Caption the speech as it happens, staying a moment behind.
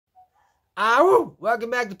Woo! Welcome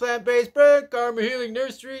back to Plant-Based Bread, Karma Healing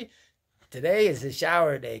Nursery. Today is a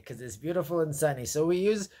shower day because it's beautiful and sunny. So we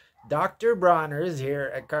use Dr. Bronner's here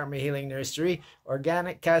at Karma Healing Nursery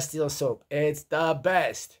organic Castile soap. It's the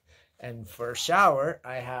best. And for shower,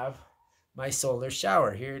 I have my solar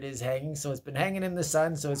shower. Here it is hanging. So it's been hanging in the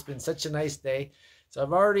sun. So it's been such a nice day. So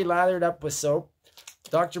I've already lathered up with soap.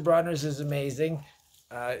 Dr. Bronner's is amazing.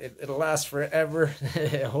 It'll last forever.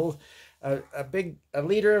 A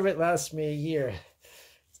liter of it lasts me a year,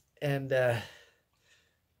 and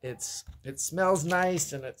it smells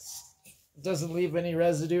nice, and it doesn't leave any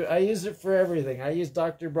residue. I use it for everything. I use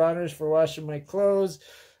Dr. Bronner's for washing my clothes.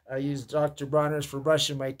 I use Dr. Bronner's for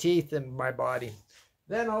brushing my teeth and my body.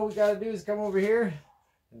 Then all we gotta do is come over here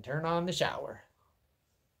and turn on the shower.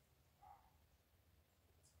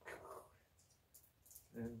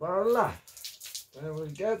 And voila! And we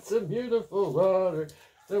got some beautiful water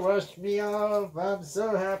to wash me off. I'm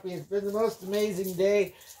so happy. It's been the most amazing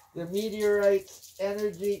day. The meteorite's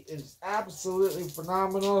energy is absolutely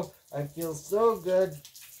phenomenal. I feel so good.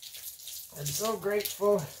 I'm so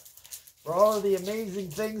grateful for all of the amazing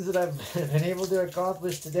things that I've been able to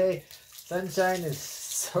accomplish today. Sunshine is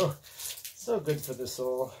so good for the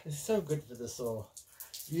soul. It's so good for the soul.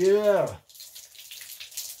 Yeah.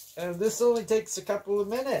 And this only takes a couple of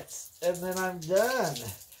minutes, and then I'm done.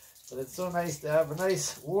 But it's so nice to have a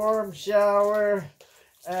nice warm shower,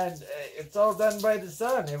 and it's all done by the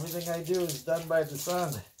sun. Everything I do is done by the sun.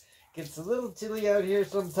 It gets a little chilly out here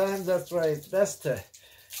sometimes. That's why it's best to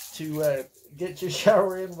get your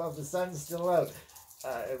shower in while the sun's still out.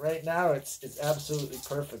 Right now, it's absolutely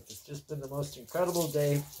perfect. It's just been the most incredible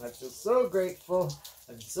day. I feel so grateful.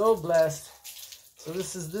 I'm so blessed. So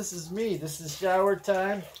this is me. This is shower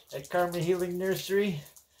time at Karma Healing Nursery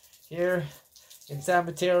here in San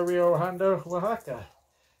Mateo, Rio Hondo, Oaxaca.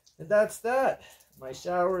 And that's that. My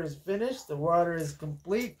shower is finished. The water is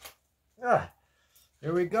complete.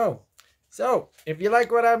 Here we go. So, if you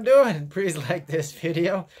like what I'm doing, please like this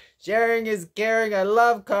video. Sharing is caring. I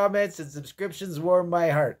love comments, and subscriptions warm my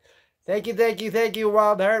heart. Thank you,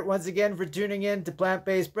 Wild Heart, once again for tuning in to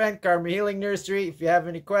Plant-Based Brent, Karma Healing Nursery. If you have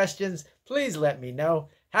any questions, please let me know.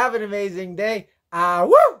 Have an amazing day.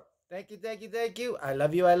 Woo! Thank you. I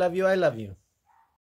love you.